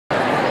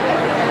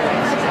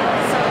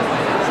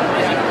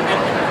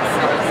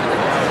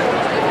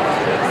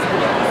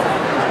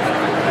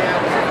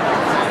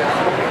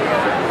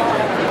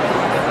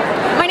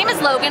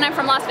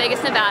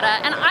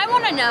Nevada, and I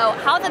want to know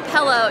how the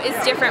Pello is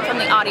different from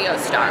the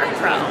AudioStar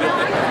Pro.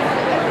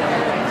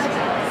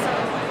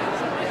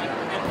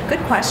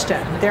 Good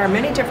question. There are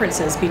many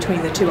differences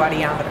between the two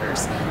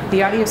audiometers.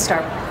 The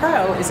AudioStar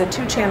Pro is a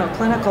 2-channel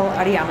clinical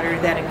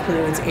audiometer that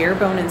includes air,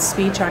 bone, and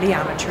speech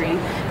audiometry,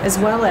 as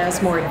well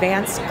as more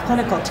advanced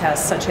clinical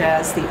tests such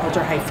as the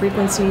ultra-high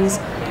frequencies,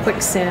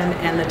 quick-SIN,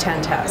 and the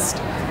 10 test.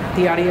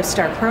 The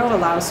AudioStar Pro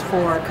allows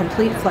for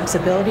complete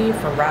flexibility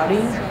for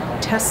routing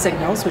test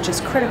signals, which is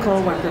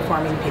critical when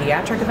performing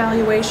pediatric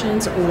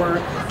evaluations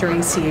or during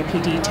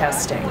CAPD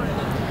testing.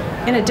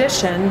 In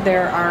addition,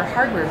 there are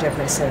hardware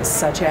differences,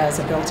 such as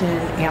a built-in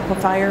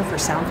amplifier for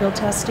sound field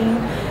testing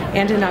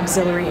and an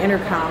auxiliary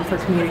intercom for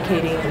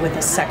communicating with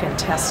a second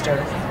tester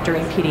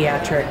during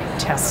pediatric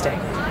testing.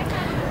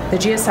 The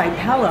GSI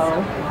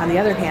Pello, on the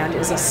other hand,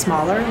 is a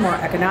smaller, more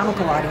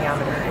economical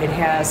audiometer. It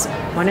has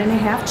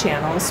 1.5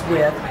 channels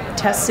with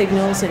test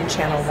signals in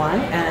channel 1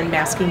 and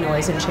masking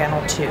noise in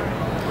channel 2.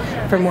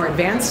 For more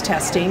advanced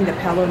testing, the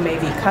Pello may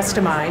be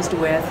customized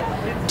with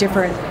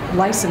different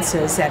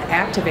licenses that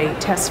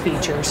activate test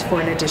features for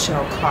an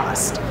additional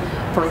cost.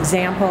 For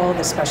example,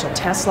 the special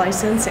test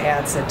license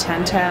adds the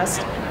 10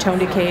 test, tone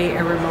decay,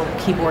 and remote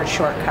keyboard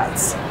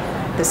shortcuts.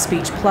 The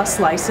Speech Plus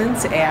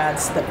license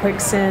adds the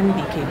quick-SIN,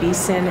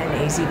 BKB-SIN, and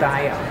AZ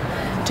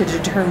Bio. To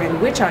determine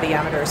which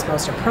audiometer is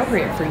most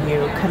appropriate for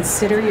you,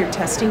 consider your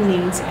testing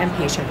needs and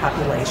patient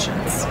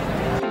populations.